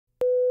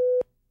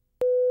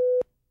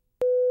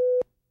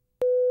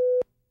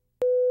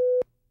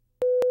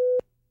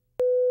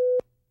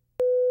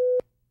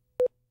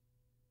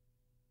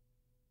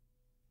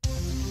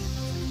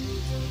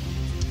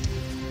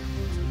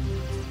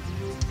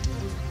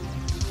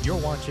You're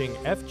watching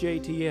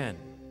FJTN,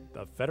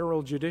 the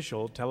Federal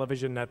Judicial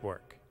Television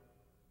Network.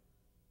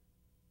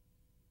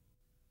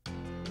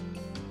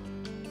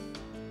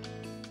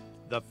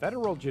 The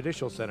Federal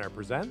Judicial Center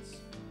presents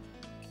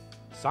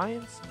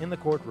Science in the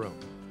Courtroom,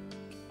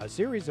 a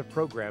series of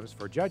programs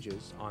for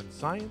judges on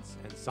science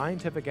and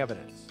scientific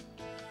evidence.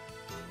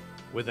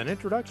 With an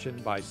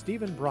introduction by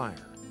Stephen Breyer,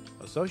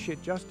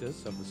 Associate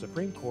Justice of the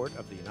Supreme Court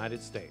of the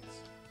United States.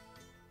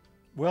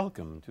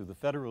 Welcome to the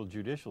Federal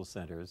Judicial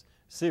Center's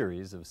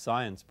series of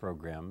science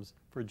programs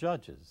for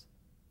judges.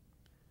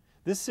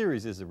 This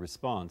series is a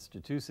response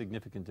to two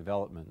significant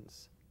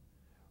developments.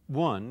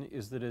 One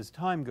is that as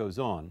time goes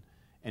on,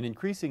 an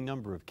increasing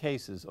number of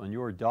cases on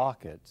your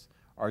dockets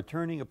are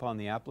turning upon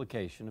the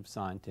application of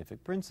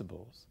scientific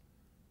principles.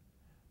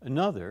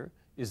 Another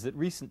is that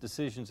recent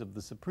decisions of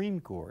the Supreme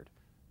Court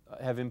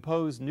have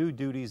imposed new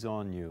duties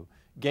on you,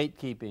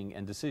 gatekeeping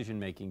and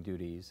decision-making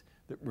duties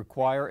that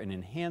require an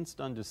enhanced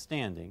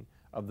understanding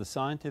of the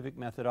scientific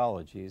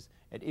methodologies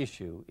at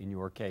issue in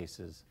your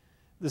cases.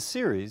 The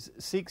series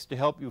seeks to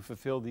help you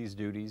fulfill these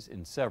duties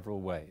in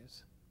several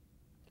ways.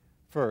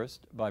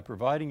 First, by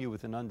providing you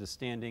with an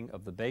understanding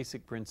of the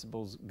basic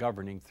principles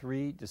governing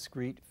three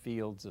discrete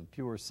fields of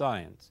pure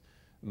science: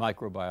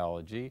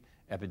 microbiology,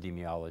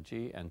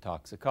 epidemiology, and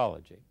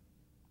toxicology.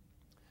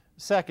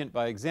 Second,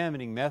 by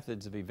examining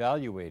methods of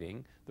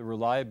evaluating the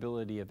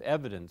reliability of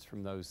evidence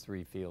from those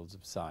three fields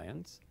of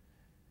science.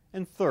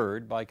 And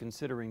third, by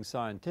considering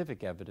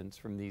scientific evidence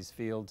from these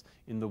fields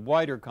in the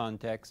wider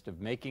context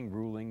of making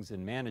rulings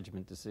and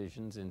management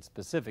decisions in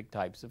specific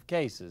types of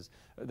cases,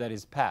 that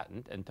is,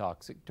 patent and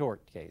toxic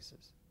tort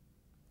cases.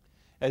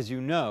 As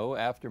you know,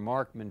 after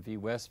Markman v.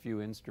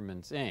 Westview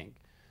Instruments, Inc.,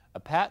 a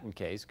patent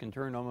case can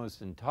turn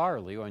almost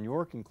entirely on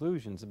your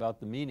conclusions about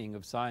the meaning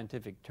of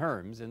scientific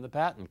terms in the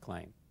patent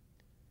claim.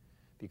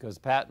 Because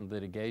patent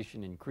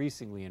litigation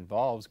increasingly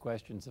involves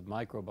questions of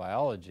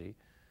microbiology,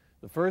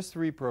 the first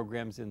three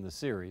programs in the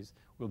series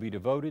will be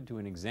devoted to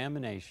an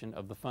examination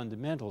of the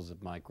fundamentals of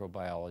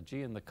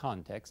microbiology in the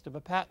context of a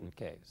patent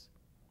case.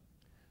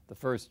 The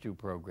first two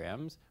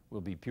programs will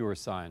be pure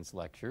science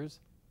lectures.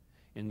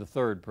 In the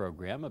third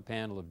program, a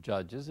panel of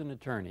judges and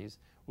attorneys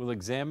will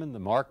examine the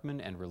Markman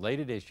and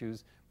related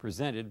issues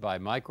presented by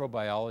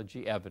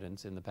microbiology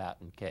evidence in the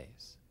patent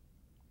case.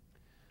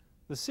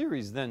 The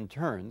series then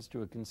turns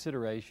to a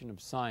consideration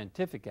of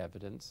scientific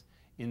evidence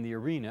in the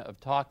arena of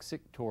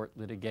toxic tort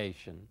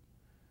litigation.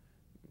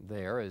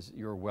 There, as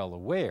you're well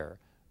aware,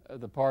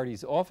 the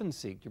parties often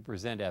seek to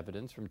present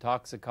evidence from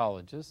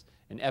toxicologists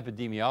and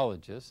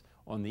epidemiologists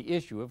on the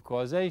issue of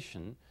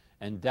causation,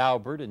 and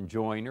Daubert and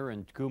Joyner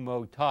and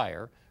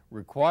Kumho-Tyre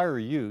require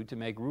you to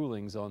make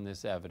rulings on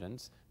this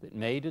evidence that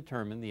may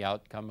determine the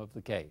outcome of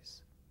the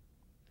case.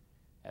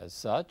 As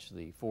such,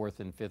 the fourth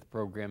and fifth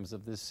programs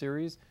of this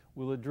series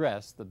will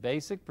address the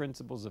basic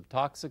principles of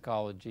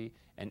toxicology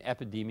and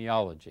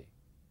epidemiology.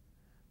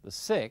 The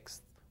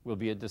sixth will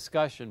be a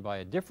discussion by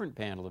a different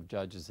panel of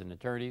judges and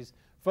attorneys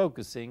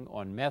focusing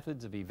on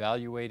methods of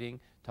evaluating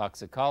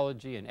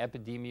toxicology and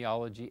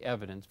epidemiology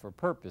evidence for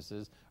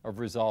purposes of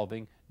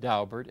resolving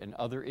Daubert and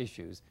other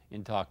issues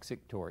in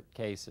toxic tort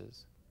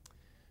cases.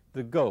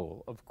 The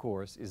goal, of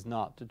course, is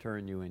not to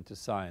turn you into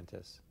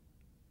scientists.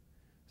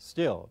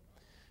 Still,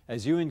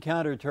 as you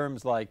encounter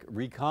terms like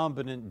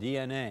recombinant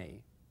DNA,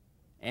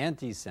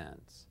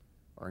 antisense,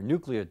 or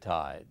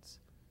nucleotides,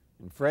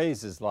 and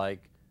phrases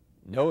like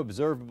no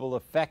observable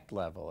effect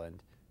level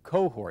and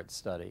cohort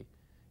study,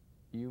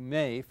 you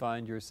may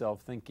find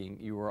yourself thinking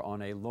you are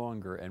on a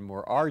longer and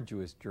more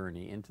arduous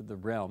journey into the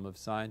realm of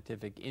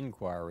scientific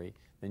inquiry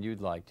than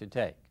you'd like to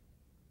take.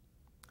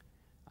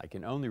 I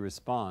can only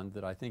respond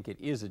that I think it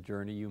is a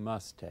journey you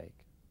must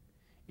take,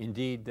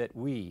 indeed that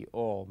we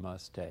all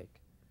must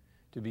take,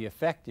 to be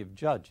effective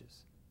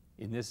judges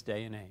in this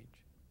day and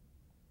age.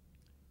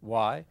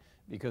 Why?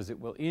 Because it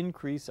will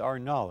increase our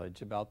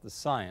knowledge about the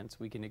science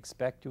we can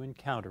expect to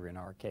encounter in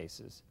our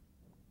cases,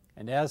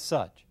 and as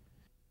such,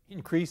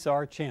 increase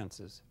our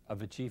chances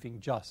of achieving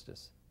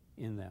justice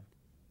in them.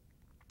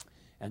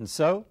 And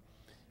so,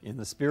 in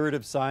the spirit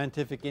of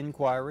scientific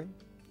inquiry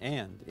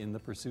and in the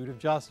pursuit of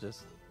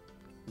justice,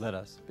 let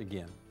us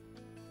begin.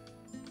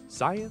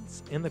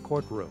 Science in the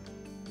Courtroom,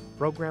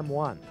 Program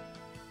 1,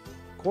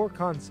 Core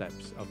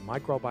Concepts of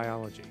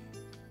Microbiology.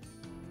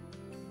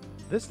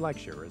 This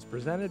lecture is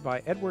presented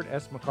by Edward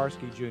S.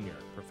 Mocarski, Jr.,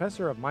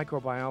 Professor of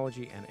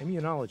Microbiology and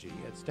Immunology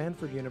at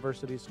Stanford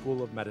University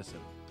School of Medicine.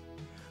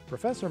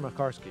 Professor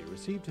Mocarski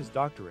received his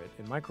doctorate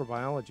in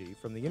microbiology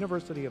from the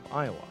University of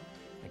Iowa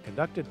and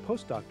conducted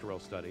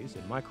postdoctoral studies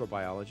in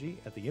microbiology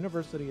at the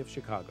University of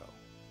Chicago.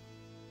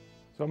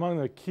 So among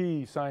the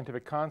key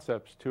scientific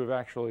concepts to have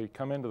actually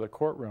come into the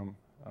courtroom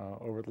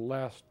over the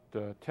last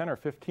 10 or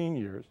 15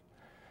 years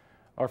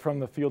are from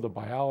the field of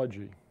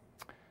biology.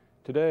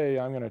 Today,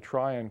 I'm going to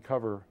try and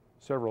cover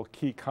several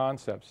key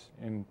concepts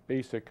in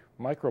basic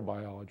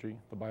microbiology,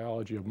 the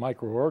biology of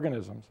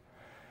microorganisms,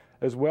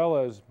 as well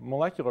as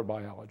molecular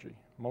biology.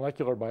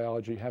 Molecular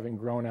biology having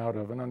grown out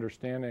of an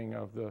understanding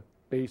of the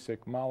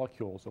basic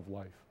molecules of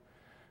life.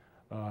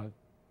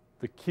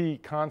 the key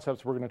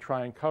concepts we're going to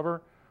try and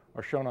cover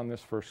are shown on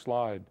this first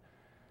slide.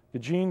 The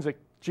genes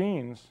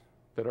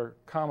that are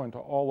common to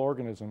all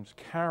organisms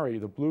carry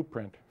the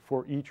blueprint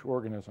for each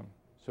organism.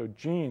 So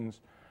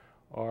genes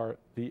are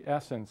the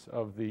essence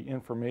of the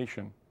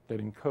information that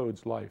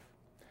encodes life.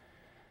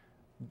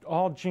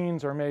 All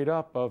genes are made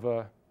up of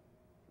a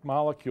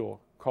molecule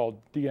called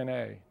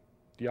DNA,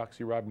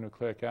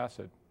 deoxyribonucleic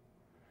acid.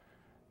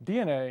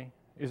 DNA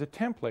is a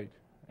template,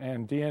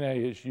 and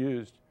DNA is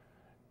used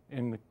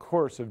in the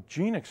course of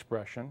gene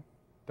expression,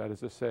 that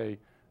is to say,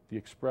 the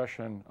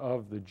expression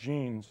of the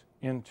genes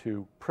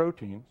into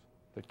proteins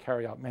that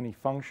carry out many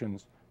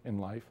functions in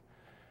life.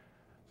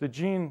 The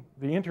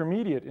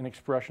intermediate in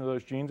expression of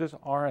those genes is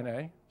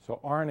RNA. So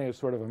RNA is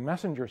sort of a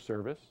messenger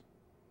service.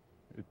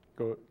 It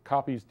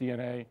copies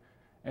DNA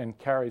and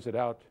carries it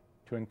out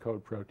to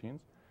encode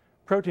proteins.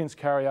 Proteins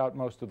carry out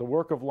most of the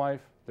work of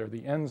life. They're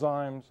the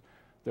enzymes.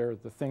 They're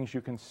the things you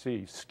can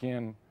see,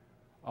 skin,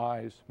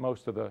 eyes,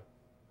 most of the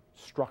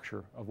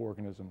structure of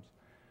organisms.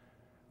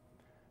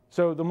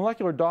 So the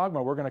molecular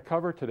dogma we're going to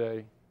cover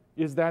today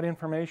is that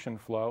information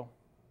flow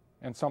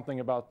and something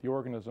about the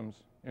organisms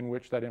in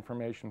which that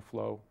information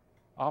flow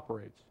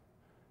operates.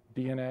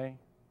 DNA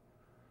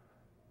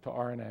to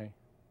RNA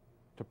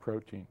to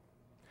protein.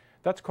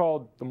 That's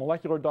called the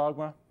molecular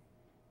dogma.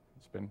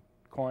 It's been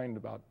coined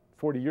about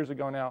 40 years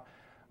ago now.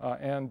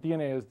 And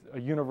DNA is a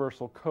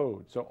universal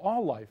code. So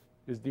all life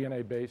is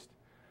DNA based.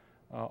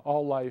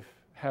 All life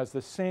has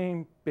the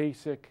same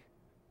basic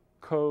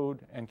code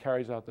and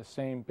carries out the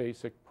same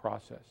basic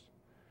process.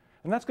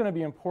 And that's going to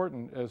be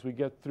important as we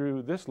get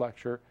through this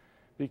lecture,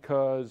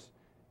 because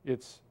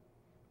it's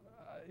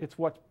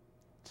what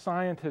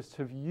scientists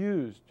have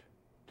used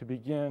to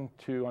begin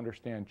to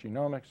understand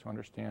genomics, to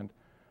understand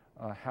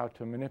how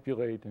to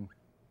manipulate and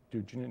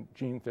do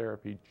gene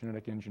therapy,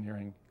 genetic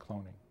engineering,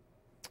 cloning.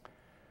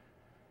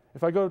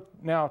 If I go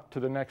now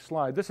to the next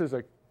slide, this is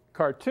a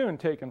cartoon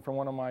taken from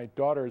one of my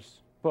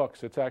daughter's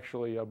books. It's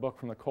actually a book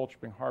from the Cold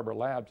Spring Harbor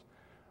Labs,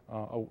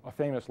 a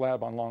famous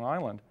lab on Long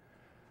Island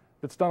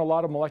that's done a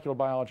lot of molecular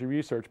biology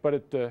research, but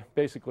it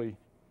basically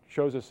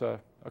shows us a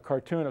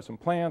cartoon of some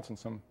plants and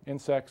some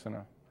insects, and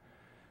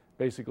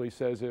basically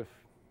says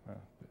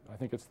I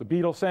think it's the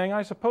beetle saying,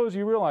 I suppose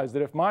you realize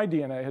that if my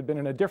DNA had been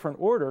in a different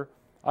order,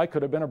 I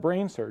could have been a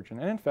brain surgeon.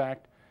 And in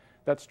fact,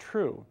 that's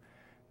true.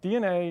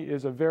 DNA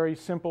is a very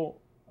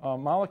simple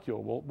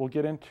molecule. We'll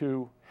get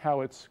into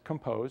how it's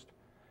composed.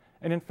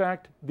 And in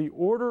fact, the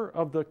order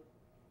of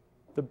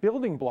the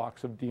building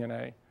blocks of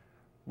DNA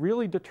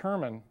really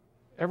determine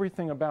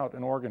everything about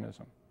an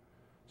organism.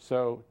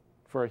 So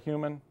for a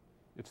human,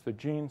 it's the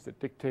genes that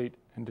dictate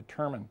and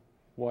determine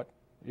what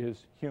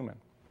is human.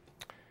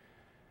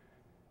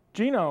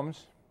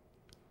 Genomes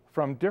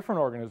from different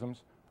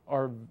organisms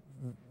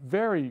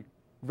vary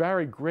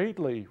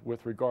greatly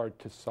with regard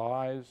to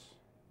size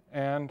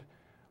and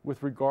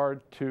with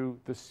regard to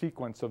the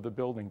sequence of the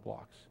building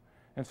blocks.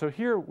 And so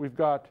here we've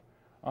got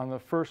on the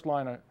first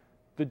line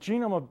the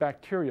genome of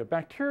bacteria.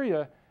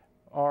 Bacteria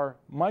are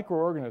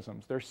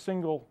microorganisms. They're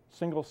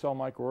single-cell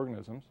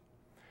microorganisms.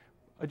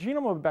 A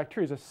genome of a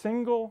bacteria is a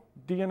single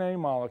DNA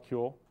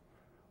molecule,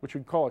 which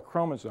we'd call a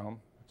chromosome.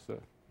 It's a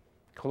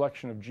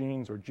collection of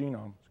genes or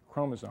genomes,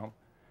 chromosome.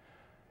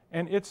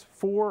 And it's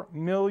 4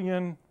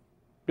 million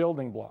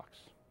building blocks.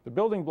 The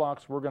building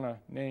blocks we're going to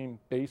name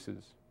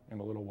bases in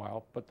a little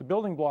while, but the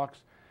building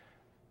blocks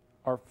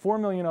are 4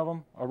 million of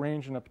them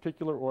arranged in a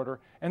particular order,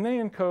 and they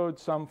encode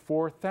some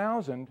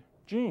 4,000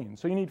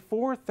 genes. So you need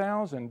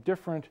 4,000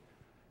 different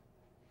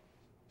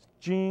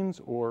genes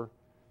or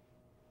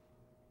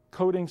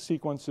coding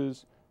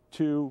sequences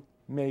to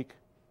make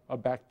a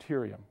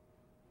bacterium,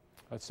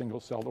 a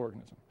single-celled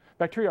organism.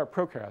 Bacteria are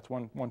prokaryotes,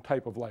 one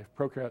type of life.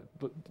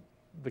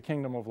 The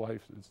kingdom of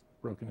life is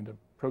broken into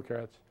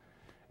prokaryotes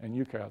and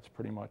eukaryotes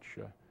pretty much.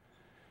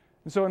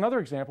 And so another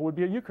example would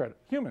be a eukaryote,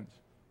 humans,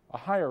 a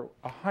higher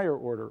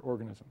order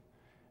organism.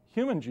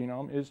 Human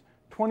genome is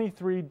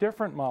 23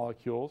 different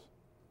molecules,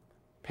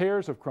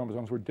 pairs of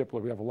chromosomes. We're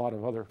diploid. We have a lot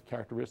of other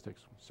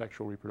characteristics,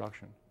 sexual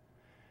reproduction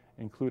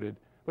included.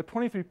 But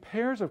 23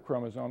 pairs of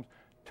chromosomes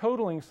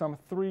totaling some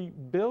 3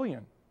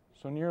 billion,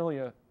 so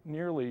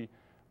nearly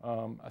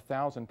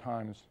 1,000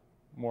 times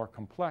more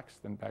complex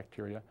than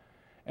bacteria.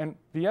 And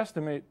the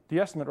estimate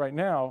right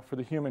now for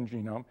the human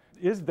genome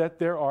is that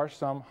there are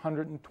some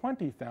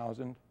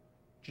 120,000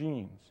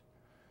 genes.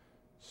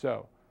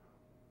 So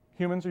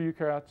humans are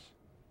eukaryotes.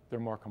 They're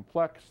more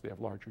complex. They have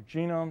larger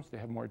genomes. They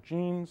have more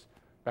genes.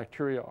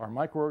 Bacteria are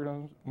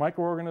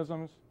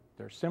microorganisms.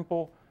 They're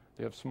simple.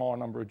 They have a smaller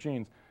number of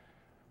genes.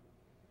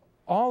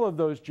 All of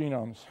those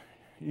genomes,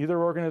 either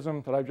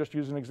organism that I've just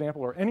used as an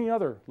example or any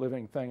other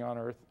living thing on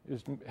Earth,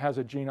 has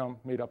a genome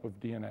made up of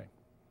DNA.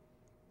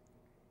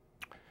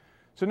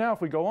 So now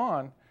if we go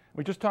on,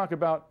 we just talk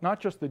about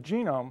not just the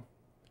genome,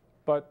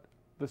 but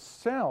the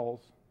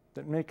cells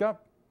that make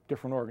up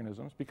different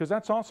organisms, because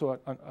that's also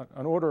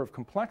an order of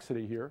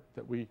complexity here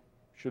that we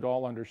should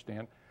all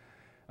understand.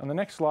 On the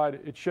next slide,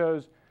 it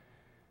shows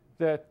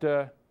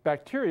that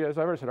bacteria, as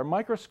I've already said, are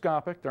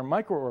microscopic. They're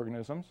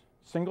microorganisms,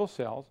 single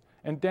cells.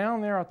 And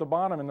down there at the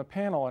bottom in the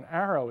panel, an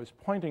arrow is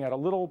pointing at a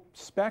little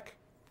speck.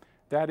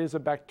 That is a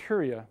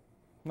bacteria,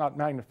 not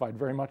magnified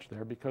very much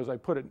there because I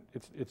put it,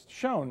 it's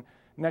shown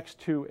next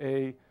to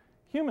a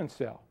human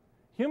cell.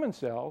 Human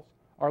cells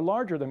are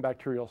larger than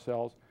bacterial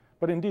cells,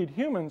 but indeed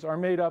humans are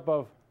made up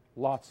of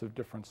lots of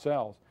different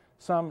cells,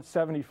 some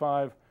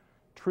 75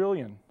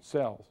 trillion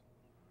cells.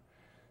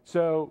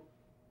 So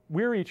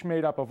we're each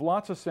made up of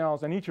lots of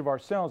cells, and each of our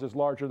cells is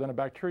larger than a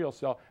bacterial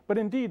cell. But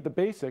indeed, the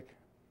basic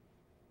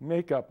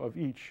makeup of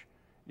each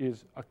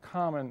is a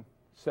common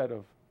set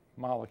of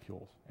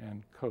molecules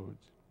and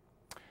codes.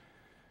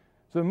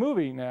 So the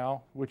movie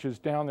now, which is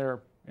down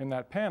there in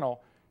that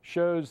panel,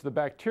 shows the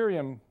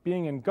bacterium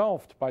being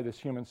engulfed by this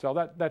human cell.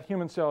 That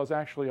human cell is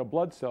actually a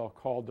blood cell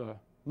called a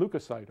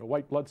leukocyte, a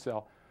white blood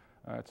cell.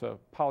 It's a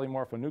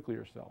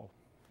polymorphonuclear cell,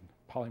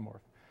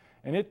 polymorph.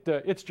 And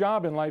its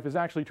job in life is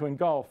actually to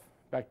engulf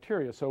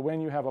bacteria. So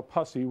when you have a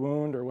pussy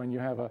wound or when you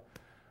have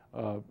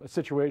a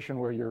situation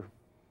where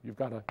you've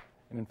got an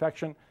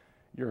infection,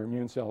 your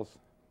immune cells,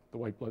 the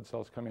white blood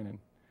cells, come in and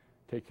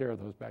take care of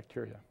those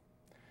bacteria.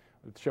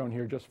 It's shown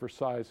here just for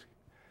size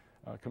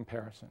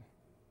comparison.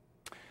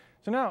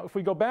 So now if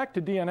we go back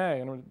to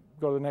DNA, and we'll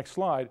go to the next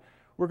slide,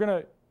 we're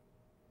going to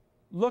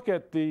look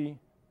at the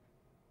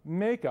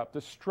makeup,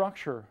 the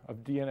structure of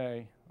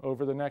DNA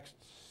over the next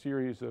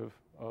series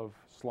of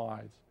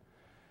slides.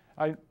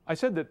 I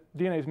said that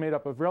DNA is made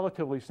up of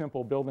relatively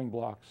simple building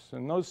blocks,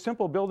 and those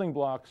simple building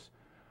blocks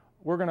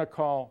we're going to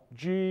call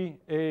G,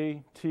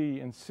 A, T,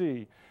 and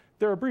C.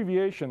 They're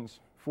abbreviations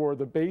for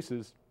the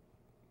bases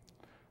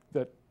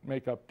that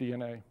make up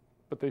DNA,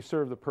 but they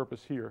serve the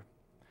purpose here.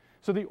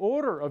 So the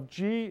order of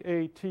G,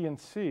 A, T, and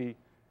C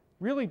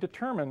really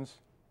determines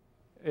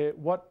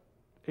what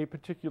a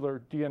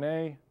particular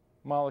DNA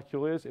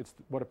molecule is. It's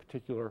what a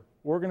particular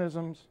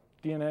organism's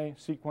DNA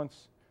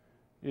sequence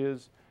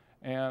is,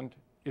 and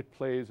it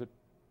plays a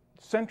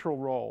central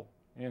role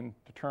in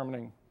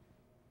determining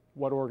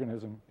what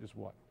organism is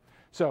what.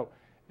 So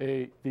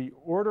the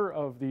order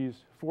of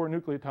these 4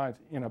 nucleotides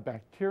in a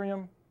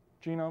bacterial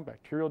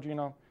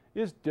genome,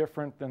 is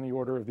different than the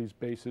order of these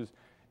bases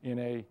in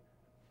a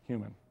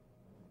human.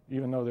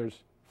 Even though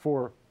there's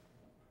 4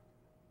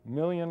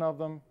 million of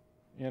them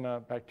in a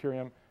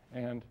bacterium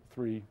and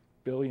 3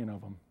 billion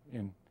of them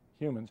in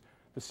humans,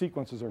 the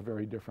sequences are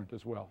very different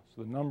as well.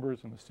 So the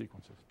numbers and the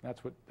sequences,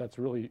 that's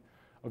really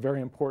a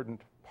very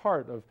important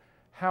part of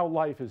how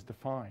life is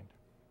defined.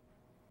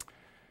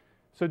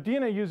 So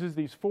DNA uses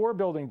these 4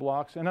 building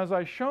blocks, and as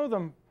I show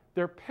them,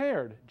 they're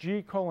paired.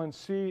 G colon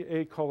C,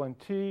 A colon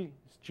T,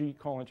 G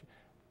colon G.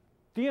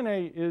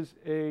 DNA is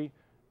a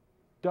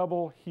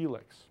double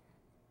helix.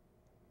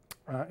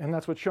 And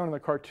that's what's shown in the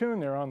cartoon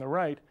there on the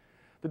right.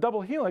 The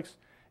double helix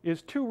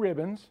is 2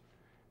 ribbons,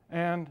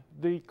 and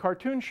the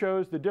cartoon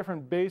shows the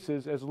different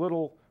bases as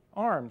little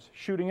arms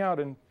shooting out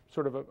and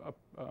sort of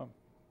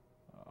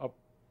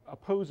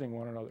opposing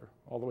one another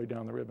all the way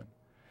down the ribbon.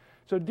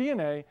 So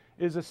DNA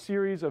is a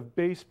series of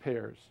base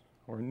pairs,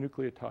 or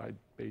nucleotide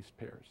base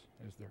pairs,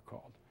 as they're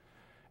called.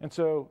 And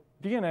so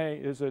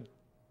DNA is a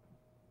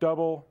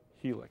double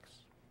helix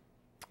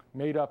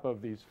made up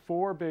of these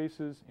 4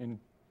 bases in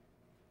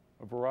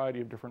a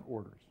variety of different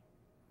orders.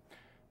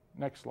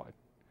 Next slide.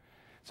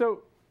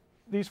 So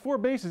these 4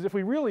 bases, if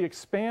we really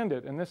expand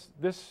it, and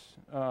this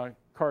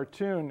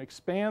cartoon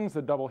expands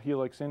the double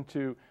helix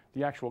into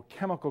the actual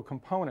chemical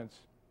components,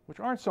 which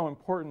aren't so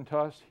important to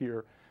us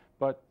here,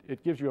 but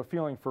it gives you a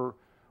feeling for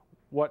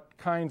what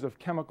kinds of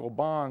chemical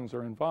bonds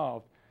are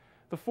involved.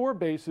 The 4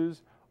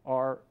 bases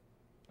are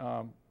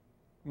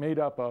made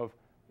up of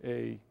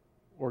an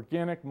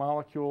organic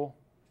molecule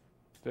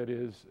that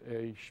is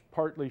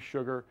partly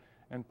sugar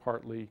and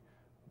partly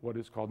what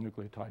is called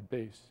nucleotide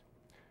base,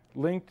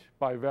 linked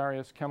by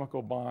various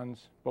chemical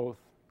bonds, both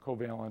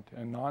covalent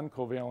and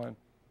non-covalent,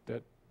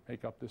 that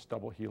make up this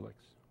double helix.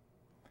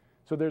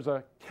 So there's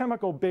a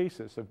chemical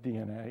basis of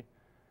DNA,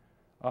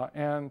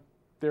 and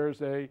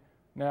there's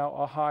now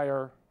a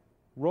higher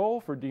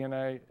role for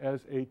DNA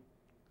as a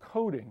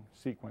coding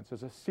sequence,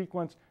 as a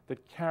sequence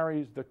that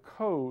carries the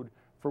code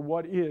for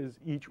what is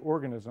each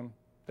organism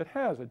that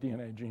has a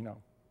DNA genome.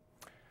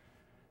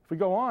 If we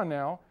go on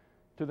now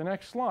to the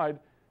next slide,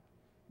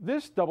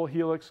 this double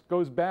helix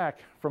goes back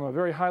from a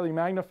very highly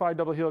magnified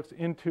double helix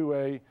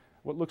into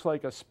what looks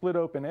like a split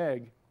open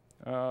egg,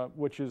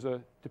 which is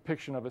a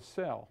depiction of a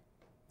cell.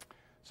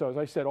 So as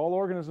I said, all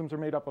organisms are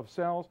made up of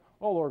cells.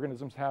 All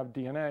organisms have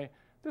DNA.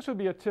 This would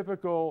be a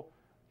typical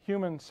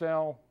human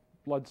cell,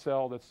 blood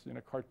cell that's in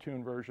a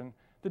cartoon version.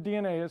 The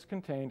DNA is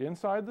contained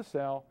inside the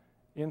cell,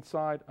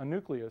 inside a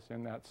nucleus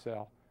in that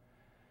cell.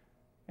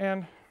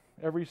 And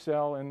every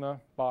cell in the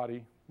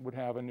body would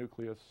have a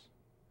nucleus,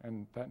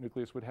 and that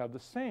nucleus would have the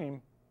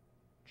same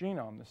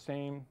genome, the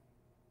same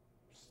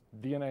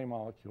DNA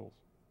molecules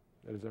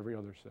as every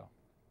other cell.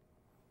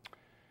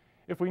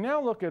 If we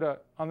now look at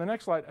on the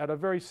next slide, at a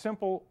very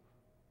simple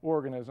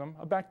organism,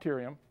 a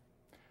bacterium.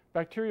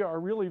 Bacteria are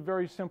really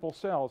very simple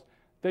cells.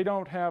 They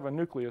don't have a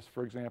nucleus,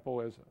 for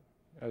example, as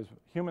as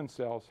human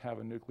cells have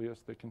a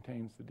nucleus that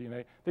contains the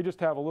DNA. They just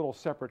have a little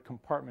separate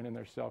compartment in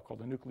their cell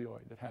called a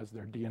nucleoid that has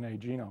their DNA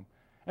genome.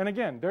 And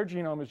again, their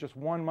genome is just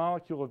one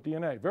molecule of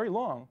DNA, very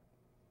long,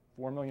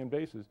 4 million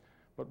bases,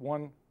 but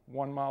one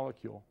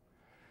molecule.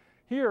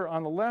 Here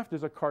on the left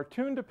is a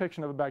cartoon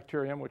depiction of a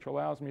bacterium, which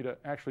allows me to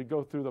actually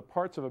go through the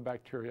parts of a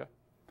bacteria.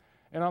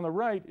 And on the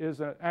right is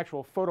an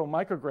actual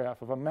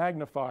photomicrograph of a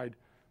magnified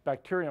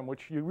bacterium,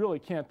 which you really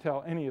can't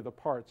tell any of the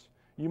parts.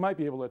 You might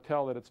be able to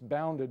tell that it's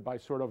bounded by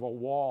sort of a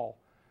wall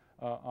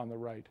on the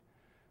right.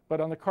 But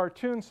on the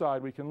cartoon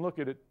side, we can look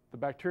at it, the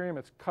bacterium,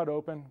 it's cut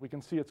open. We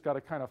can see it's got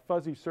a kind of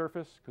fuzzy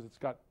surface because it's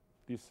got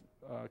these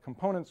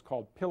components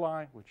called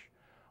pili, which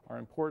are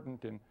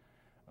important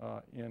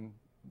in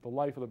the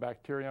life of the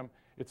bacterium.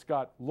 It's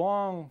got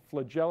long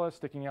flagella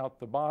sticking out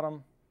the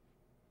bottom,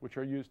 which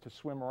are used to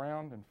swim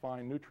around and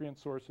find nutrient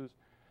sources.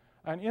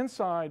 And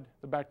inside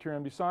the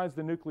bacterium, besides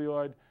the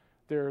nucleoid,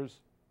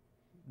 there's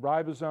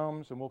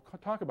ribosomes, and we'll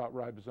talk about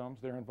ribosomes.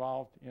 They're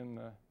involved in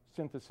the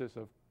synthesis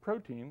of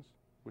proteins,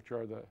 which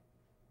are the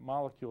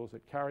molecules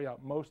that carry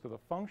out most of the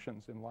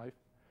functions in life.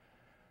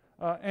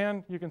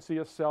 And you can see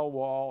a cell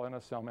wall and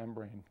a cell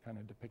membrane kind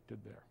of depicted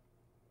there.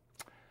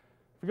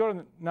 If we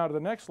go now to the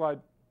next slide,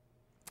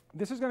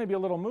 this is going to be a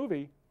little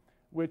movie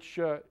which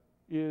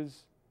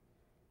is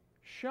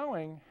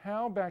showing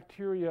how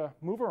bacteria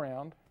move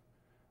around.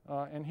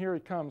 And here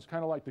it comes,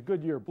 kind of like the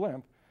Goodyear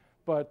blimp,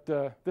 but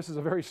this is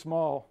a very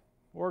small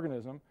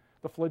organism.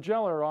 The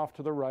flagella are off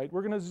to the right.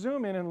 We're going to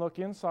zoom in and look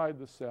inside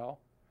the cell,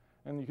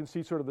 and you can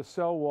see sort of the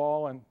cell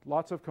wall and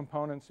lots of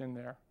components in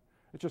there.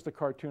 It's just a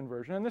cartoon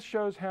version. And this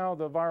shows how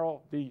the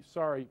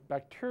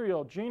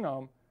bacterial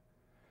genome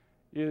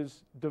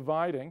is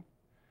dividing.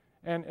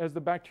 And as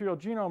the bacterial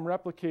genome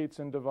replicates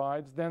and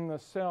divides, then the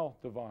cell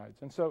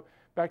divides. And so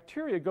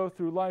bacteria go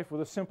through life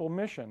with a simple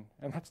mission,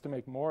 and that's to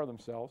make more of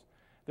themselves.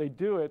 They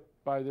do it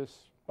by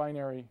this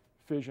binary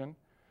fission,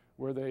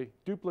 where they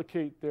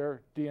duplicate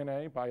their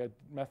DNA by a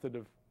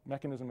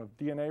mechanism of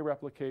DNA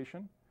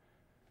replication,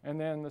 and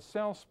then the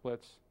cell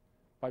splits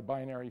by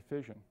binary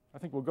fission. I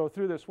think we'll go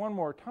through this one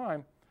more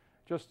time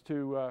just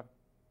to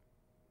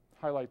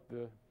highlight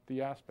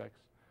the aspects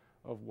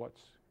of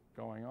what's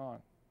going on.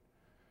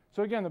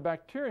 So again, a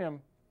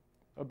bacterium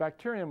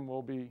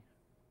will be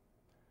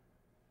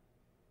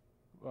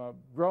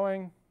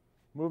growing,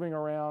 moving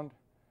around.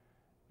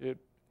 It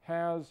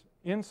has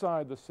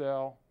inside the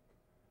cell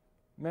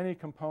many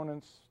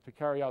components to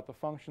carry out the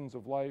functions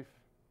of life.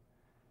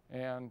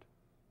 And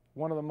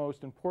one of the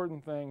most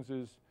important things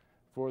is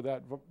for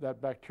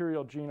that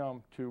bacterial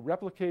genome to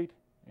replicate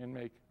and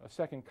make a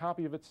second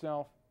copy of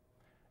itself,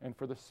 and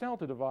for the cell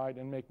to divide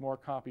and make more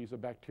copies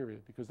of bacteria,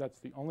 because that's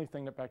the only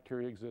thing that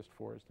bacteria exist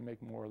for, is to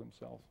make more of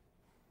themselves.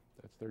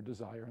 That's their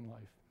desire in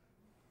life.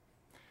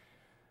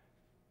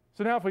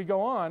 So now if we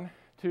go on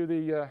to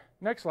the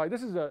next slide,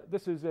 this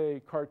is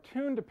a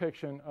cartoon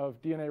depiction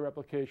of DNA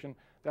replication.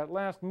 That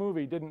last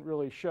movie didn't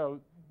really show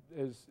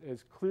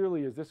as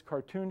clearly as this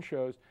cartoon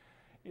shows.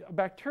 A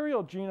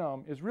bacterial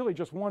genome is really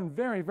just one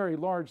very, very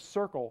large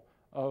circle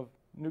of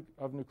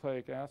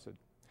nucleic acid.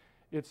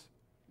 It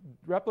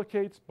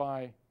replicates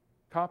by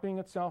copying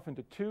itself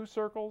into 2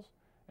 circles,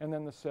 and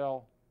then the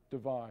cell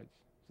divides.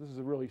 So this is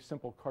a really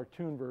simple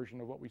cartoon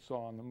version of what we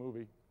saw in the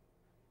movie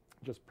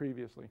just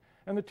previously.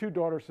 And the 2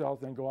 daughter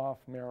cells then go off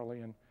merrily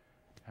and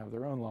have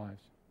their own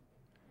lives.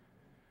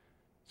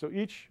 So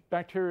each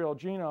bacterial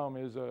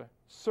genome is a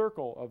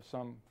circle of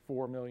some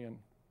 4 million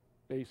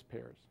base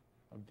pairs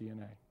of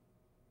DNA.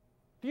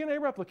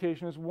 DNA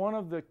replication is one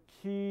of the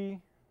key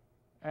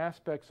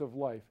aspects of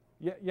life.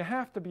 You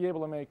have to be able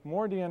to make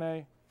more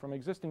DNA from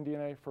existing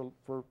DNA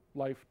for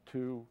life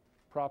to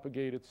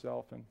propagate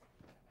itself and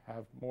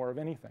have more of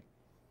anything.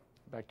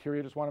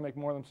 Bacteria just want to make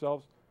more of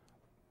themselves.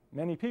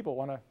 Many people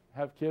want to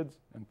have kids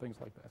and things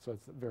like that. So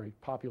it's a very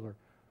popular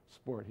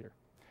sport here.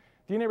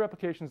 DNA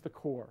replication is the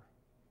core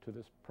to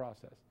this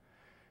process.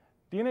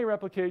 DNA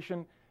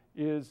replication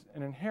is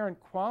an inherent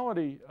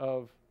quality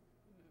of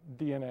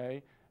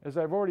DNA. As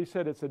I've already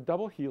said, it's a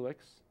double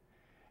helix.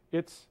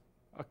 It's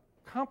a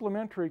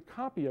complementary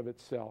copy of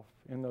itself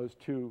in those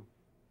 2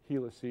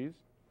 helices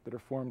that are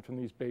formed from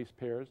these base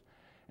pairs.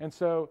 And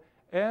so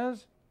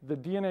as the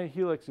DNA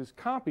helix is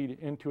copied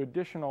into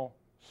additional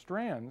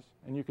strands,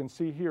 and you can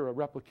see here a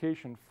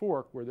replication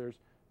fork where there's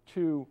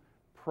 2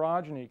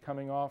 progeny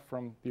coming off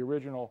from the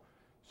original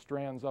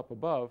strands up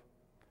above,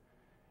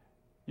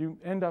 you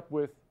end up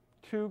with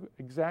 2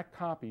 exact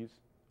copies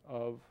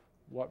of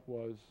what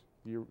was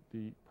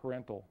the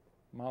parental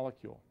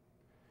molecule.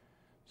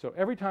 So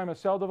every time a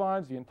cell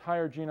divides, the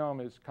entire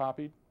genome is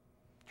copied,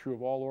 true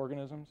of all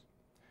organisms.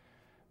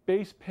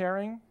 Base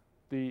pairing,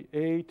 the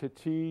A to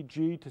T,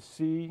 G to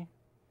C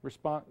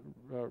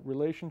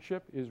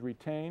relationship is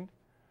retained,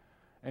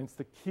 and it's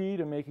the key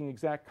to making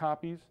exact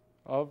copies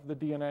of the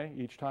DNA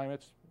each time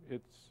it's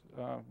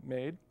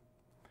made.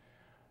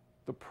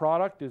 The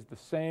product is the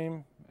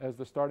same as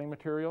the starting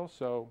material,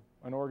 so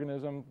an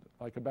organism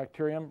like a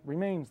bacterium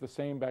remains the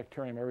same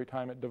bacterium every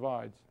time it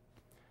divides.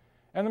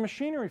 And the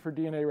machinery for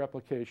DNA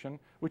replication,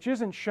 which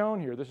isn't shown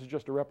here, this is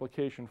just a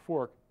replication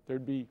fork,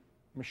 there'd be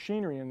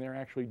machinery in there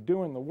actually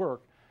doing the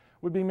work,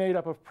 would be made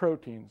up of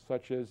proteins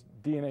such as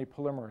DNA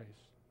polymerase,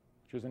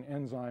 which is an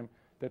enzyme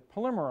that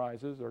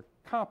polymerizes or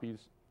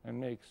copies and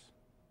makes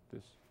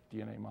this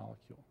DNA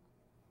molecule.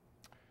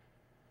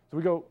 So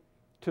we go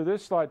to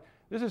this slide.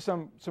 This is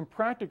some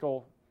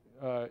practical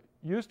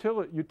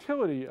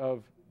utility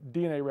of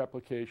DNA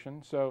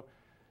replication. So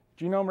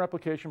genome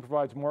replication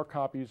provides more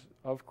copies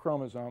of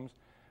chromosomes,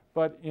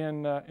 but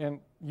in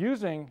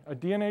using a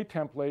DNA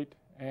template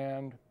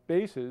and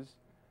bases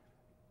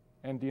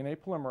and DNA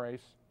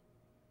polymerase,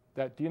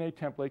 that DNA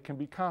template can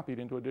be copied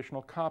into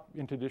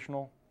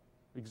additional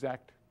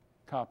exact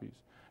copies.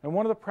 And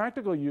one of the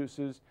practical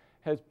uses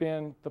has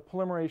been the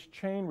polymerase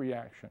chain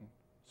reaction,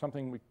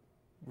 something we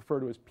refer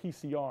to as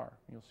PCR.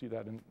 You'll see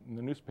that in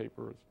the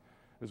newspaper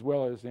as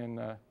well as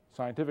in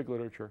scientific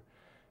literature.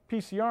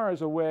 PCR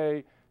is a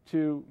way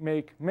to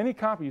make many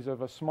copies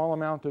of a small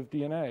amount of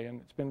DNA,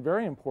 and it's been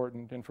very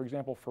important in, for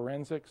example,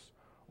 forensics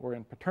or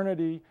in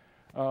paternity,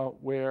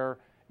 where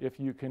if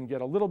you can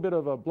get a little bit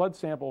of a blood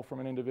sample from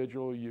an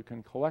individual, you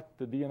can collect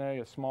the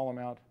DNA, a small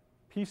amount,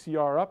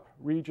 PCR up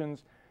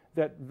regions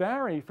that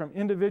vary from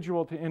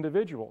individual to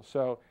individual.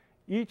 So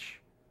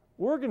each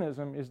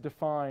organism is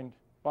defined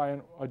by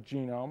a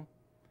genome,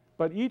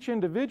 but each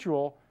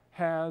individual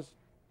has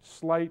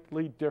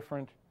slightly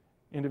different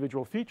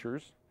individual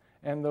features,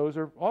 and those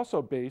are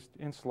also based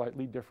in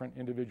slightly different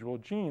individual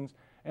genes.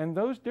 And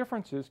those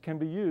differences can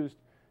be used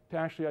to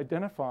actually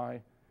identify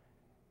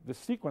the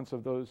sequence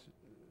of those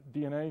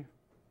DNA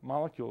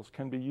molecules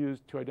can be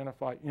used to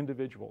identify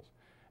individuals.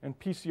 And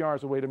PCR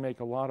is a way to make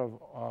a lot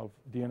of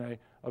DNA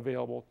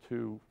available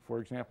to, for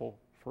example,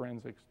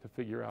 forensics to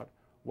figure out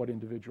what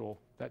individual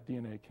that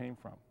DNA came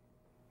from.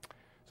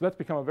 So that's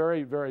become a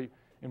very, very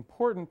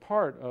important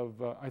part of,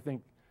 I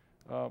think,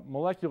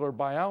 molecular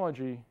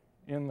biology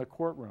in the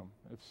courtroom.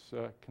 It's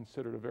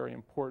considered a very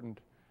important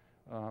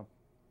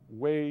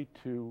way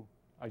to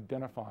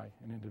identify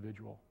an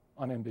individual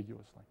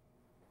unambiguously.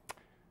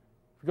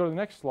 If we go to the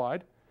next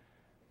slide,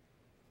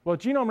 well,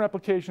 genome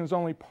replication is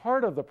only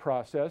part of the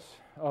process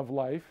of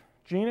life.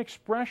 Gene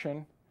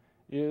expression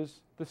is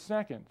the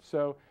second.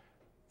 So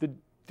the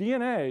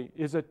DNA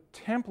is a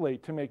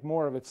template to make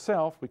more of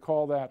itself. We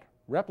call that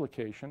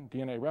replication,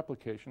 DNA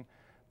replication.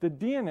 The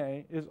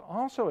DNA is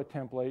also a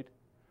template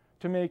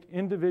to make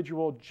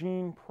individual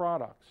gene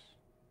products.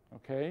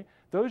 Okay?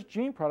 Those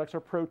gene products are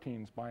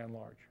proteins by and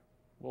large.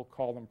 We'll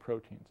call them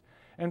proteins.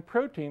 And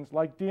proteins,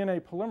 like DNA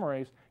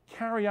polymerase,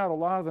 carry out a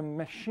lot of the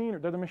machinery.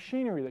 They're the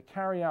machinery that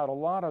carry out a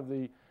lot of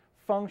the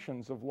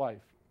functions of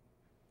life.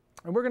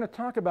 And we're going to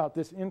talk about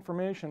this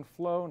information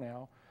flow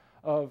now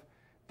of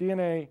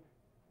DNA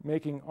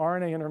making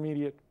RNA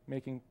intermediate,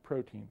 making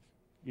proteins,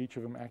 each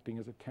of them acting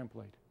as a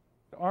template.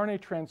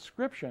 RNA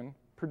transcription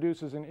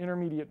produces an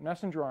intermediate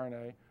messenger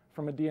RNA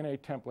from a DNA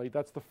template.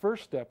 That's the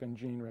first step in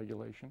gene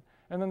regulation.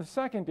 And then the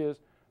second is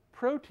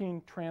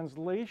protein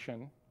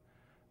translation.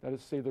 That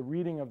is, say, the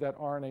reading of that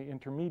RNA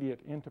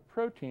intermediate into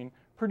protein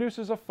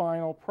produces a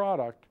final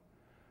product,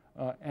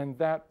 and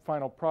that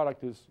final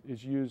product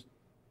is used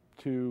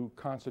to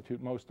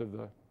constitute most of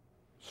the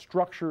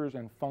structures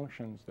and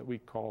functions that we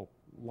call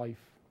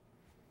life,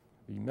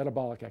 the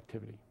metabolic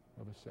activity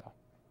of a cell.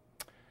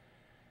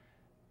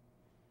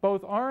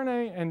 Both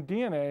RNA and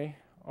DNA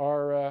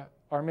are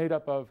made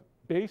up of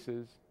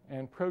bases,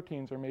 and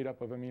proteins are made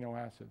up of amino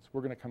acids.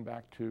 We're going to come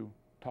back to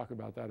talk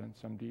about that in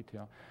some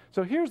detail.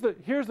 So here's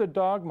the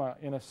dogma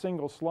in a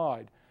single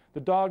slide. The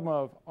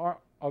dogma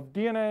of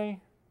DNA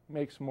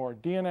makes more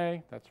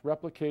DNA, that's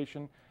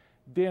replication.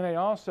 DNA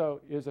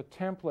also is a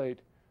template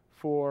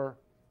for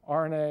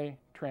RNA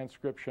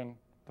transcription,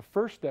 the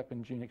first step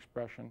in gene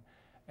expression,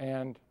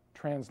 and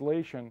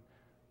translation,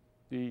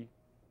 the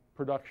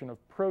production of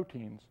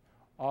proteins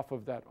off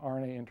of that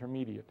RNA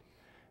intermediate.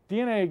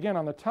 DNA, again,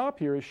 on the top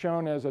here is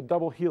shown as a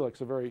double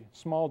helix, a very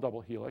small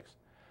double helix.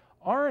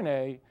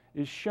 RNA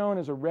is shown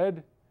as a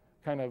red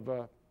kind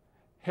of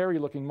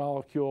hairy-looking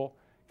molecule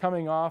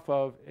coming off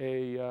of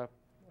a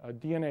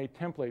DNA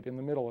template in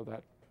the middle of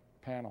that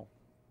panel.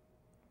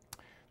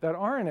 That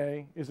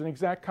RNA is an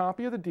exact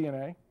copy of the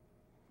DNA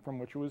from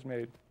which it was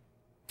made,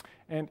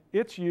 and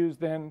it's used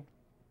then,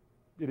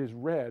 it is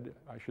read,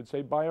 I should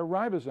say, by a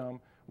ribosome,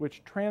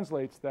 which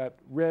translates that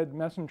red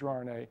messenger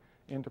RNA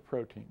into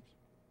proteins.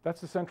 That's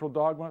the central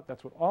dogma.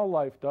 That's what all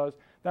life does.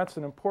 That's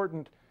an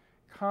important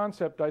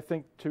concept, I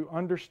think, to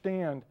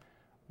understand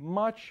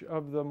much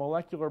of the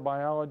molecular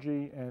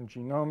biology and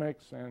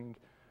genomics and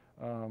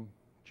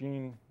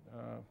gene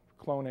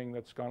cloning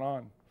that's gone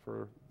on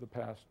for the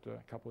past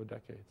couple of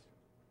decades.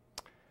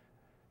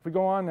 If we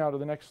go on now to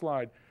the next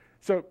slide.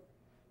 So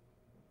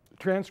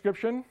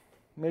transcription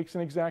makes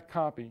an exact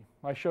copy.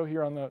 I show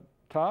here on the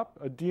top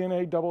a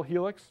DNA double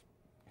helix,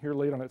 here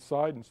laid on its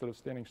side instead of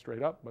standing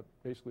straight up, but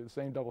basically the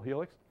same double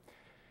helix.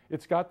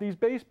 It's got these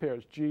base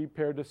pairs, G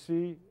paired to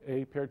C,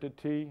 A paired to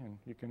T, and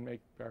you can make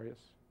various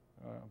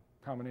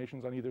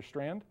combinations on either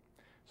strand.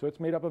 So it's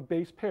made up of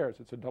base pairs.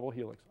 It's a double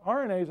helix.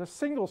 RNA is a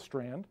single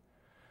strand.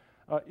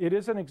 It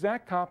is an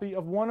exact copy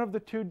of one of the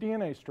two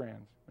DNA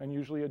strands. And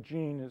usually a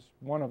gene is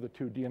one of the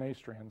two DNA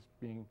strands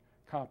being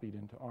copied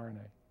into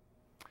RNA.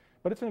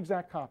 But it's an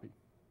exact copy.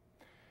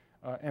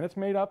 And it's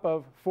made up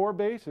of 4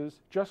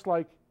 bases, just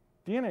like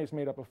DNA is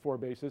made up of 4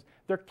 bases.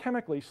 They're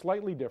chemically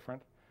slightly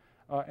different.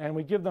 And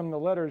we give them the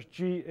letters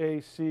G,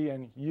 A, C,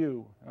 and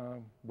U,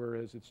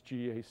 whereas it's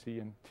G, A, C,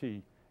 and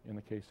T in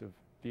the case of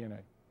DNA.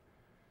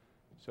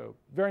 So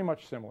very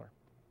much similar.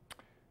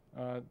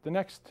 The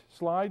next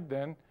slide,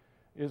 then,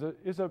 is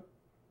a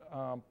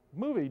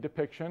movie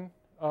depiction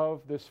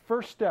of this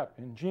first step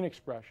in gene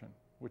expression,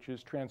 which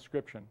is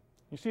transcription.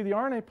 You see the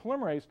RNA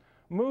polymerase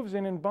moves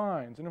in and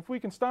binds. And if we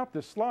can stop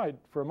this slide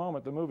for a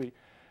moment, the movie,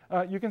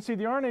 you can see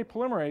the RNA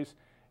polymerase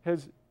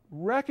has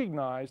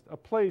recognized a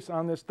place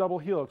on this double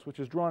helix, which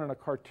is drawn in a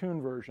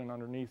cartoon version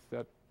underneath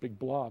that big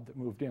blob that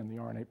moved in,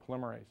 the RNA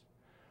polymerase.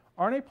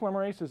 RNA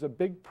polymerase is a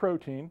big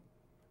protein.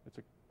 It's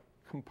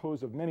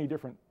composed of many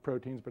different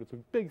proteins, but it's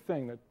a big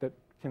thing that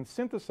can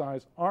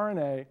synthesize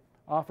RNA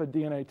off a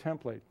DNA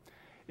template.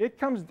 It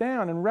comes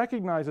down and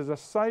recognizes a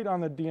site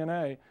on the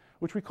DNA,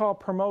 which we call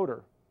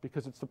promoter,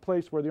 because it's the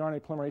place where the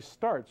RNA polymerase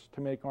starts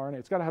to make RNA.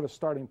 It's got to have a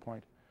starting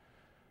point.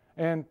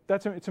 And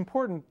it's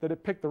important that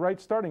it pick the right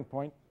starting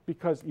point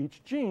because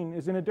each gene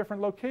is in a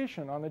different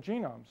location on the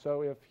genome.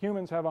 So if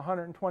humans have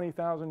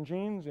 120,000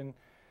 genes in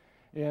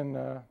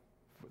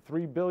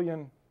 3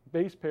 billion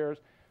base pairs,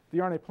 the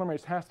RNA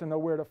polymerase has to know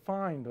where to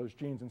find those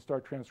genes and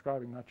start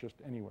transcribing, not just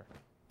anywhere.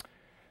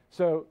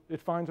 So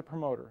it finds a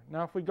promoter.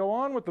 Now if we go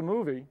on with the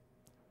movie,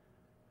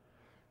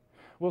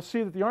 we'll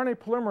see that the RNA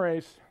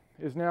polymerase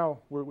is now,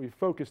 where we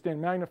focused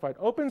in, magnified,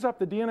 opens up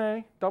the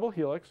DNA double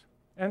helix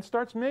and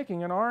starts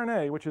making an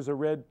RNA, which is a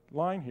red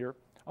line here,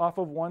 off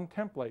of one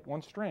template,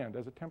 one strand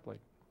as a template.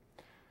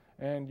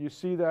 And you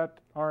see that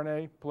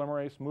RNA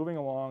polymerase moving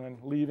along and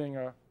leaving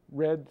a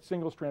red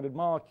single-stranded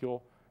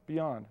molecule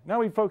beyond. Now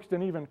we've focused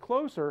in even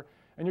closer,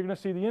 and you're going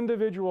to see the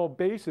individual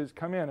bases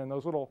come in, and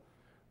those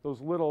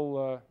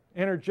little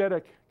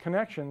energetic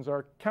connections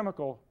are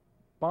chemical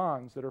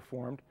bonds that are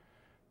formed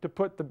to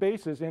put the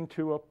bases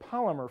into a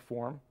polymer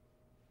form,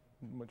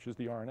 which is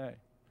the RNA.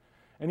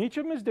 And each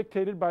of them is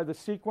dictated by the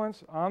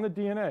sequence on the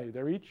DNA.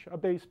 They're each a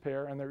base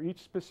pair, and they're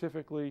each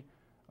specifically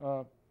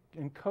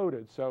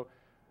encoded. So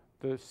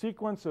the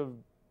sequence of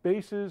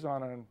bases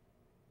on a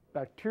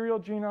bacterial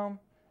genome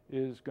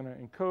is going to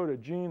encode a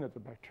gene that's a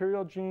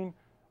bacterial gene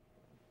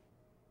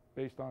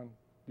based on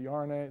the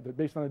RNA,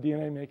 based on the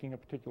DNA making a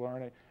particular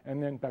RNA,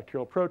 and then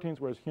bacterial proteins,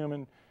 whereas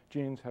human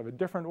genes have a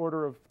different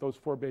order of those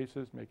 4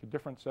 bases, make a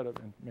different set of,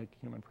 and make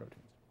human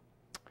proteins.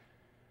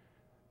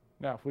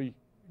 Now, if we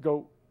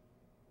go,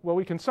 well,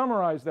 we can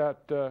summarize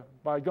that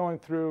by going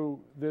through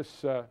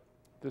this,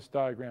 this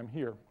diagram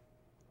here.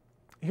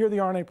 Here the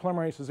RNA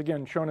polymerase is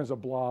again shown as a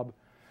blob,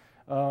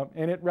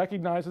 and it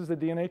recognizes the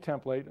DNA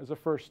template as a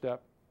first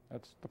step.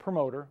 That's the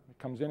promoter. It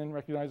comes in and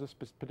recognizes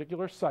a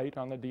particular site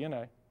on the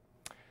DNA.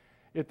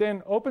 It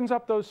then opens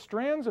up those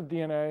strands of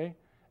DNA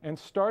and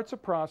starts a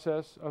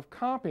process of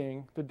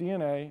copying the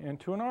DNA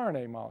into an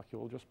RNA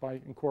molecule just by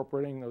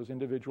incorporating those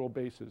individual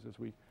bases, as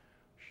we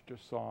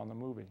just saw in the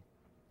movie.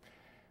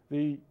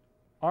 The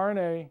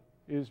RNA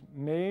is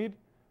made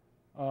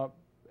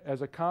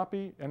as a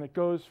copy, and it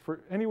goes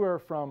for anywhere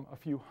from a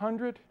few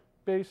hundred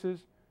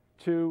bases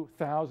to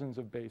thousands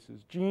of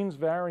bases. Genes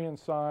vary in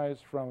size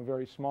from a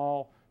very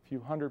small few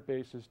hundred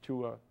bases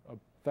to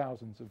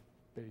thousands of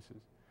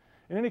bases.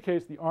 In any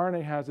case, the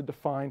RNA has a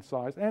defined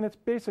size, and it's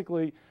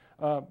basically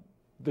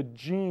the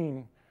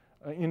gene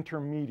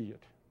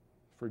intermediate.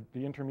 For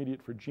the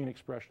intermediate for gene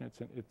expression,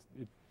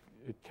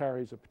 it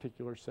carries a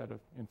particular set of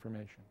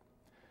information.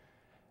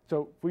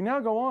 So if we now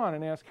go on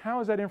and ask, how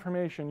is that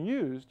information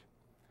used?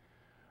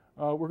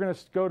 We're going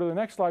to go to the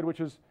next slide, which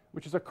is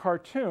a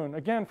cartoon,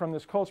 again from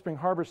this Cold Spring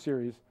Harbor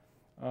series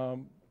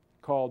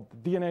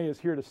called DNA is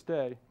Here to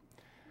Stay.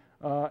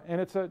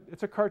 And it's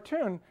a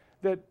cartoon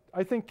that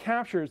I think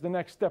captures the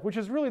next step, which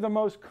is really the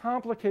most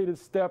complicated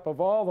step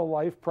of all the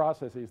life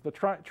processes,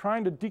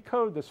 trying to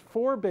decode this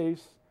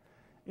 4-base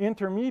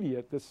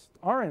intermediate, this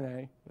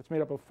RNA that's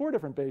made up of 4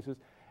 different bases,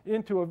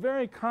 into a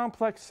very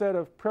complex set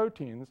of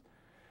proteins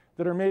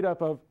that are made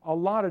up of a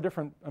lot of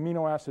different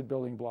amino acid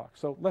building blocks.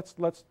 So let's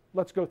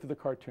go through the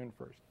cartoon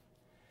first.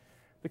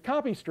 The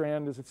copy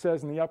strand, as it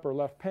says in the upper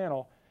left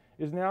panel,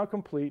 is now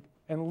complete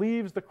and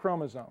leaves the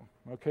chromosome.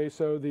 Okay,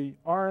 so the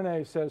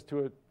RNA says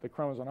to the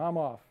chromosome, I'm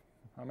off,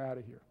 I'm out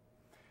of here.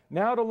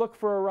 Now to look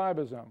for a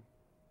ribosome.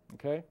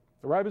 Okay,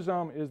 the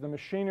ribosome is the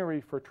machinery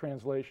for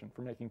translation,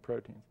 for making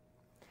proteins.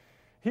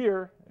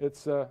 Here,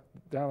 it's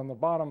down on the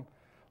bottom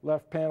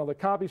left panel, the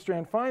copy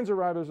strand finds a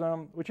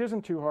ribosome, which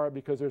isn't too hard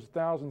because there's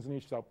thousands in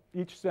each cell.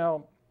 Each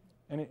cell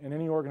in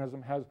any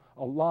organism has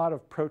a lot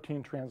of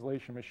protein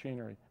translation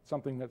machinery,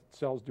 something that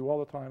cells do all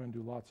the time and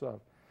do lots of.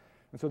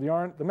 And so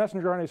the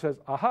messenger RNA says,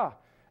 aha,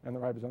 and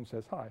the ribosome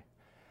says, hi.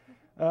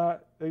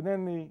 And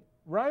then the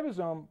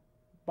ribosome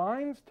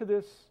binds to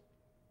this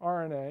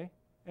RNA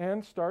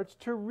and starts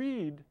to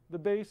read the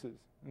bases.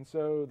 And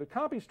so the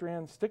copy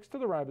strand sticks to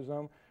the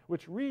ribosome,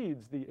 which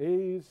reads the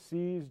A's,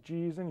 C's,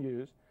 G's, and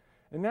U's.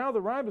 And now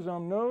the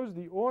ribosome knows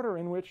the order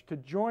in which to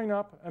join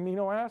up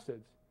amino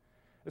acids.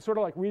 It's sort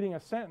of like reading a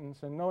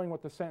sentence and knowing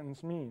what the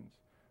sentence means.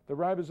 The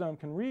ribosome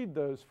can read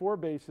those 4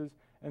 bases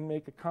and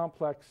make a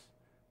complex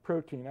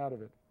protein out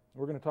of it.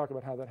 We're going to talk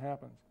about how that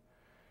happens.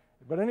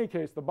 But in any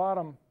case, the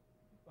bottom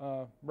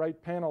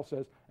right panel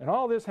says, and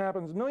all this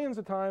happens millions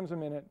of times a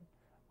minute,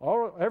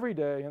 every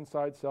day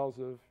inside cells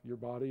of your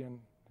body and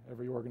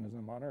every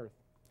organism on Earth.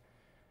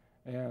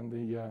 And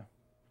the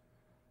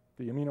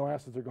amino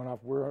acids are going off.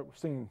 We're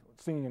singing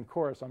in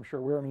chorus, I'm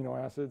sure, we're amino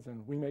acids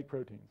and we make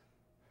proteins.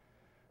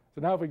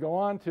 So now if we go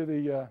on to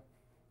the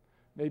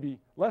maybe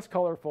less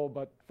colorful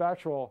but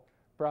factual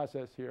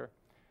process here,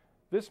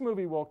 this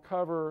movie will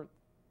cover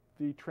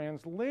the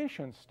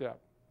translation step.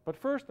 But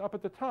first, up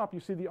at the top, you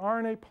see the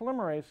RNA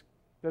polymerase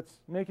that's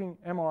making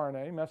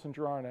mRNA,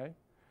 messenger RNA.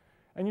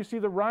 And you see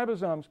the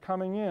ribosomes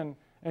coming in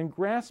and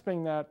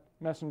grasping that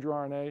messenger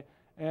RNA,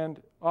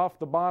 and off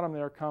the bottom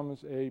there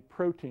comes a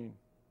protein.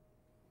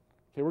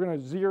 Okay, we're going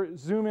to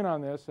zoom in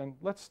on this, and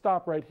let's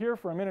stop right here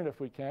for a minute if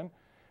we can,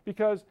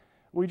 because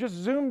we just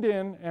zoomed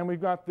in and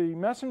we've got the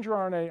messenger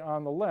RNA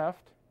on the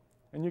left,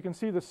 and you can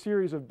see the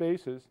series of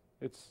bases.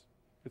 It's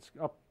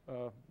up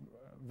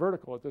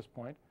vertical at this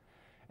point.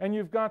 And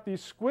you've got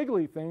these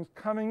squiggly things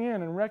coming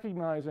in and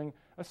recognizing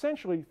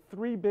essentially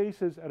 3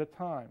 bases at a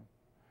time.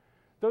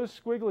 Those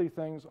squiggly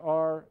things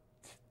are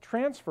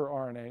transfer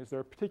RNAs. They're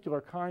a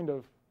particular kind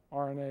of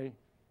RNA,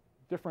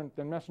 different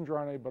than messenger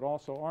RNA, but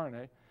also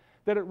RNA,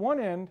 that at one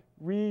end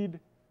read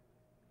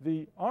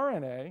the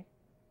RNA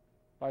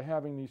by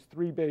having these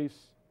 3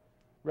 base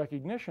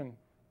recognition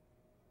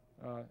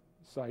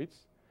sites,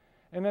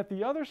 and at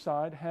the other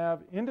side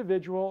have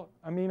individual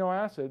amino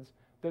acids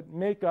that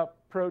make up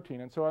protein.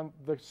 And so on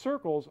the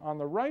circles on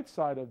the right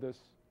side of this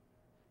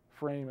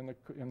frame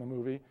in the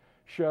movie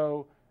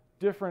show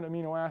different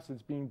amino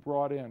acids being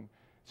brought in.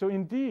 So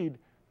indeed,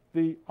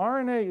 the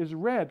RNA is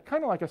read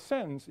kind of like a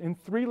sentence in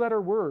 3-letter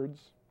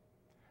words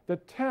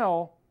that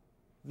tell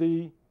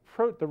the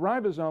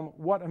ribosome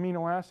what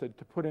amino acid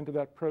to put into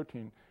that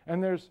protein.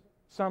 And there's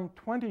some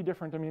 20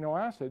 different amino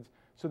acids,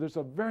 so there's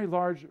a very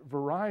large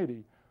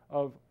variety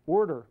of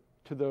order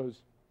to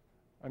those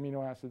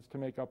amino acids to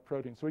make up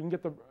protein. So we can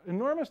get the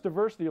enormous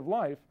diversity of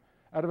life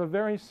out of a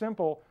very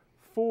simple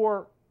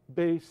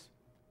 4-base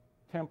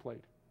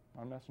template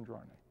on messenger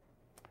RNA.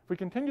 If we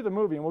continue the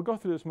movie, and we'll go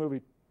through this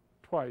movie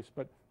twice,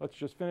 but let's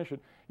just finish it.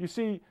 You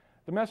see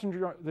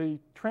the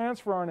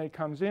transfer RNA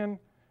comes in,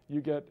 you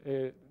get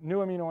a new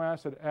amino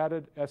acid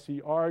added,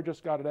 SER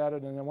just got it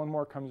added, and then one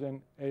more comes in,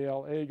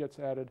 ALA gets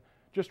added,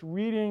 just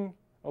reading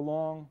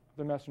along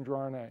the messenger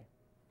RNA.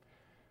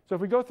 So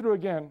if we go through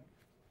again,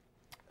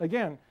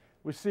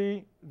 we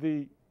see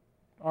the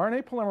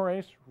RNA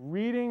polymerase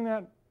reading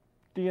that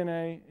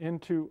DNA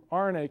into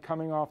RNA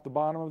coming off the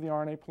bottom of the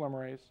RNA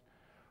polymerase.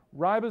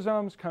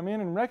 Ribosomes come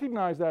in and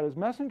recognize that as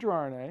messenger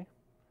RNA,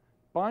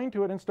 bind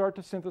to it, and start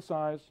to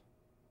synthesize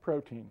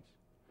proteins.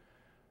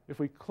 If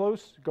we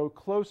go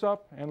close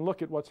up and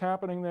look at what's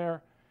happening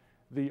there,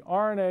 the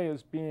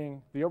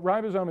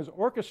ribosome is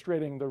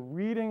orchestrating the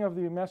reading of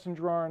the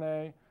messenger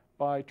RNA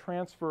by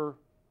transfer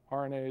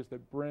RNAs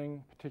that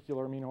bring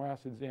particular amino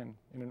acids in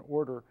an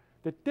order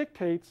that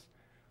dictates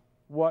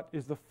what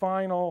is the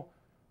final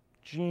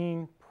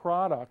gene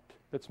product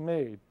that's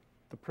made,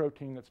 the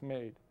protein that's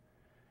made.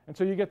 And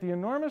so you get the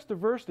enormous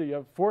diversity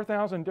of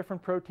 4,000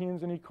 different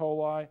proteins in E.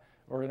 coli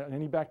or in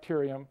any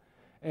bacterium,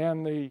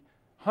 and the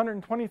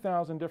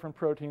 120,000 different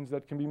proteins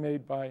that can be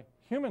made by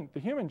the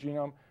human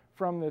genome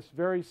from this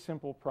very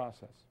simple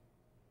process.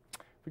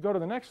 If we go to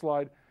the next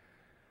slide,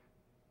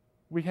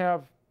 we'll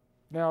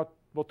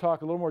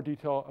talk a little more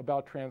detail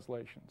about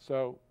translation.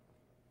 So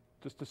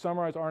just to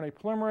summarize, RNA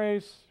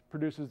polymerase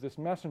produces this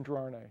messenger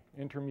RNA,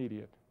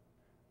 intermediate.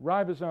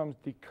 Ribosomes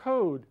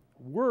decode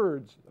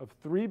words of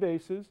 3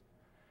 bases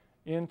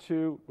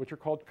which are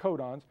called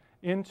codons,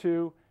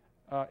 into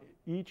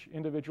each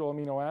individual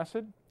amino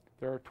acid.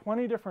 There are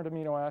 20 different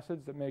amino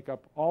acids that make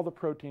up all the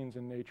proteins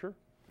in nature.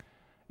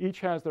 Each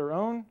has their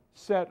own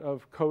set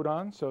of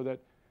codons so that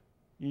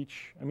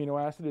each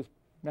amino acid is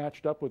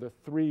matched up with a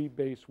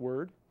 3-base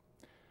word.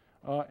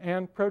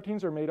 And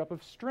proteins are made up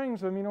of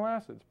strings of amino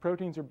acids.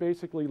 Proteins are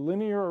basically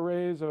linear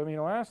arrays of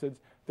amino acids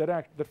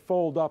that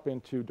fold up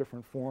into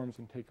different forms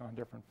and take on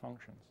different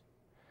functions.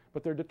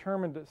 But they're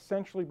determined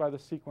essentially by the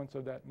sequence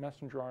of that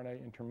messenger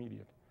RNA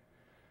intermediate.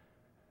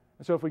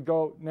 And so if we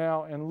go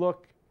now and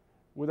look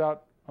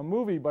without a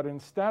movie but in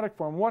static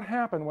form, what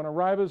happened when a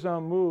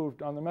ribosome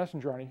moved on the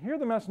messenger RNA? Here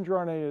the messenger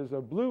RNA is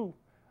a blue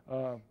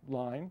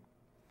line,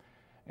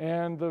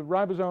 and the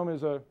ribosome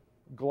is a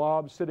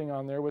glob sitting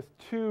on there with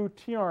 2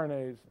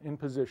 tRNAs in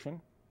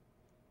position.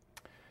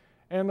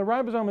 And the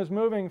ribosome is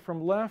moving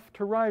from left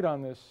to right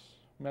on this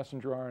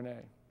messenger RNA.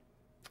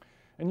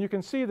 And you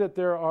can see that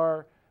there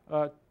are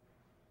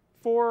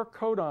 4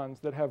 codons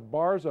that have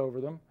bars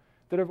over them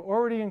that have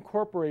already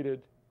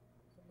incorporated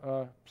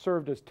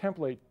served as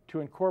template to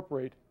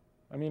incorporate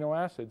amino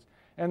acids.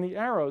 And the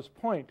arrows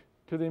point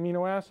to the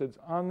amino acids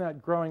on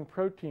that growing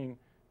protein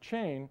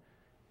chain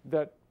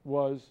that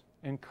was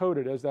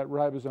encoded as that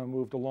ribosome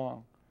moved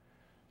along.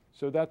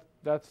 So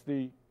that's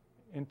the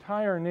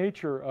entire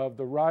nature of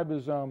the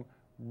ribosome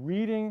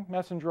reading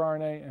messenger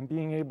RNA and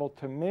being able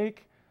to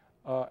make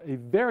a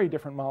very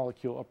different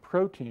molecule, a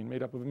protein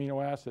made up of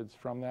amino acids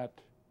from that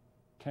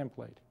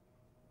template.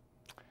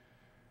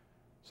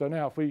 So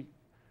now if we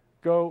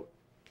go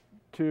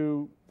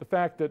to the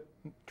fact that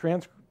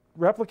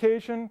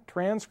replication,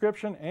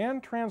 transcription,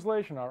 and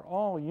translation are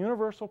all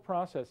universal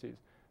processes.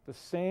 The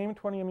same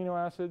 20 amino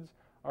acids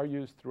are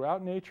used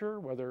throughout nature,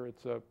 whether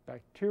it's a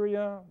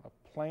bacteria,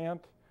 a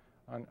plant,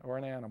 or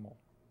an animal.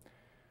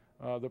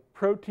 The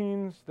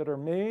proteins that are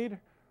made,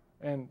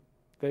 and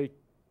the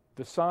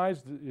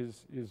size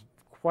is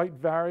quite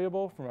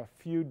variable from a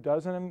few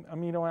dozen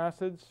amino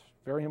acids.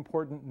 Very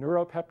important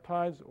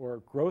neuropeptides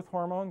or growth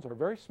hormones are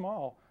very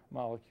small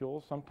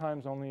molecules,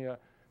 sometimes only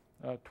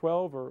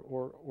 12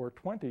 or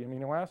 20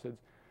 amino acids.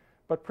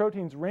 But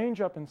proteins range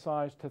up in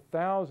size to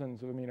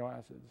thousands of amino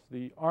acids.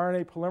 The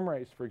RNA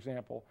polymerase, for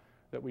example,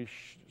 that we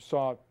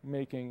saw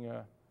making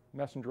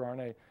messenger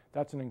RNA,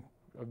 that's a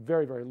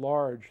very, very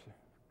large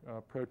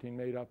protein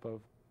made up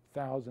of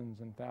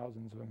thousands and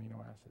thousands of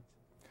amino acids.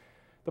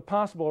 The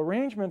possible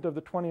arrangement of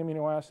the 20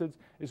 amino acids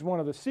is one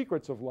of the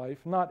secrets of life.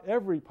 Not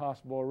every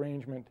possible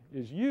arrangement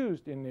is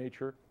used in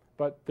nature,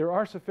 but there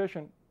are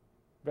sufficient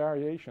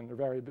variation,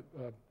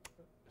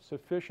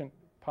 sufficient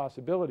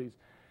possibilities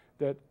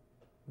that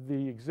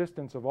the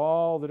existence of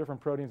all the different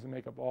proteins that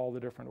make up all the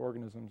different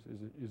organisms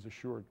is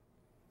assured.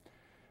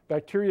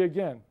 Bacteria,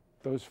 again,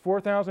 those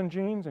 4,000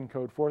 genes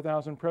encode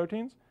 4,000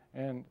 proteins,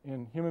 and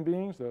in human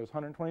beings, those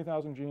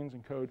 120,000 genes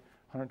encode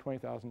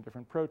 120,000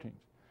 different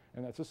proteins.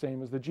 And that's the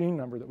same as the gene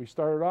number that we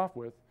started off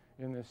with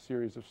in this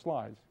series of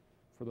slides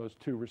for those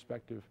two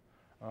respective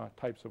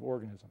types of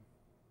organism.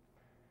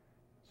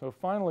 So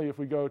finally, if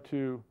we go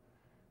to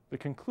the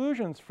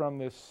conclusions from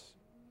this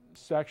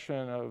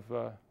section of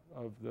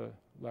the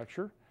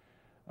lecture,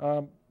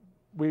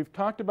 we've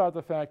talked about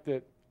the fact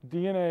that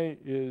DNA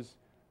is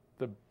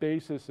the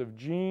basis of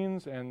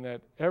genes and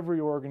that every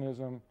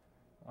organism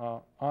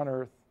on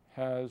Earth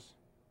has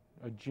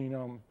a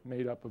genome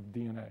made up of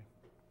DNA.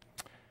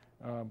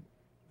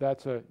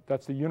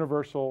 That's the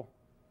universal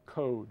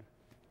code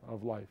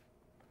of life.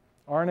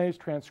 RNA is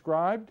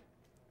transcribed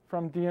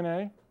from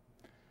DNA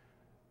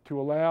to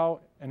allow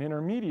an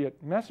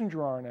intermediate messenger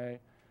RNA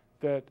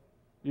that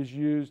is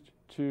used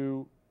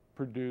to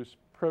produce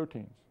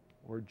proteins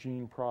or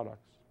gene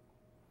products.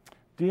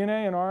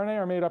 DNA and RNA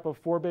are made up of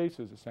 4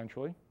 bases,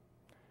 essentially,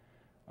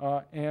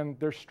 and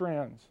they're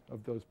strands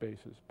of those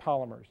bases,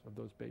 polymers of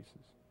those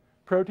bases.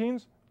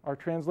 Proteins are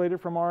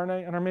translated from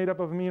RNA and are made up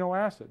of amino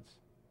acids,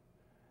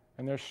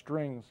 and they're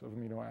strings of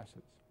amino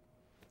acids.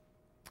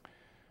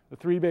 The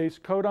 3 base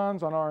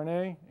codons on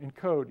RNA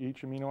encode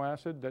each amino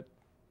acid that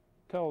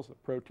tells the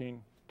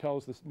protein,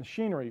 tells this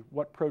machinery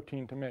what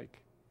protein to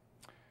make.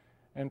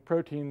 And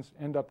proteins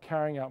end up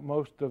carrying out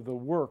most of the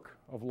work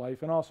of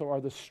life and also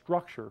are the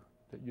structure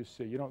that you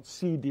see. You don't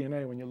see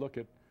DNA when you look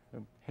at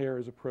hair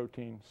as a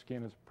protein,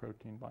 skin as a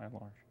protein by and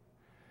large.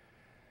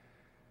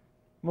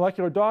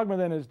 Molecular dogma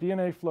then is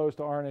DNA flows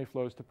to RNA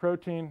flows to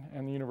protein,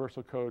 and the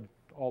universal code,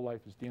 all life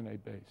is DNA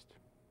based.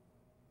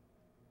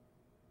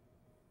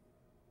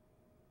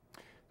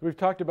 We've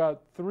talked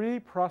about 3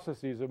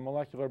 processes of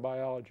molecular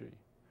biology: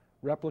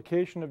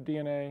 replication of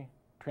DNA,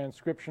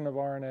 transcription of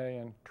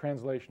RNA, and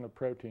translation of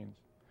proteins.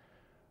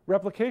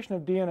 Replication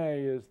of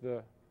DNA is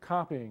the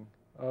copying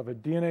of a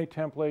DNA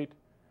template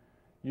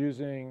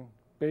using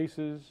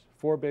bases,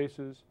 4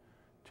 bases,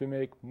 to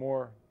make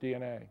more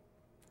DNA.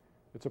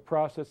 It's a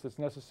process that's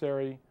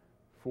necessary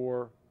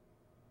for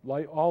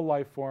all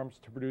life forms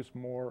to produce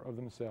more of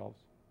themselves.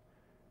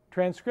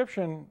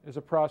 Transcription is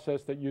a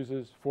process that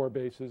uses 4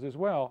 bases as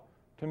well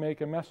to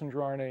make a messenger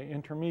RNA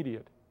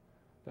intermediate.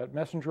 That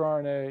messenger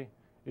RNA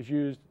is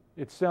used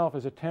itself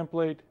as a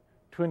template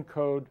to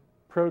encode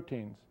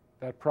proteins.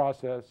 That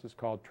process is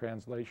called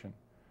translation.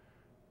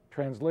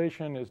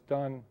 Translation is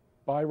done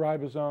by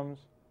ribosomes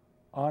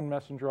on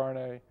messenger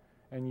RNA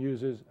and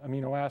uses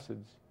amino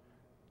acids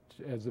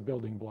as the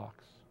building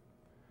blocks.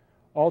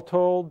 All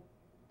told,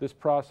 this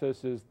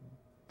process is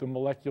the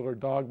molecular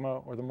dogma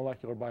or the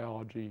molecular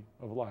biology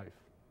of life.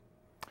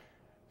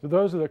 So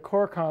those are the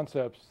core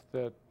concepts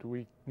that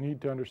we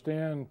need to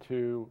understand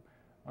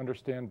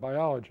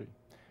biology.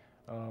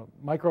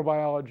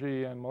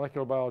 Microbiology and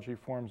molecular biology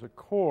forms a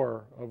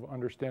core of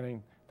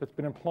understanding that's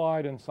been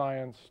applied in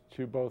science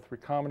to both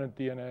recombinant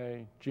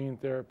DNA, gene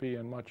therapy,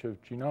 and much of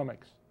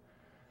genomics.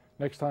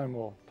 Next time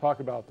we'll talk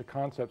about the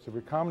concepts of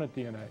recombinant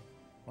DNA.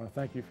 I want to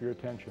thank you for your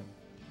attention.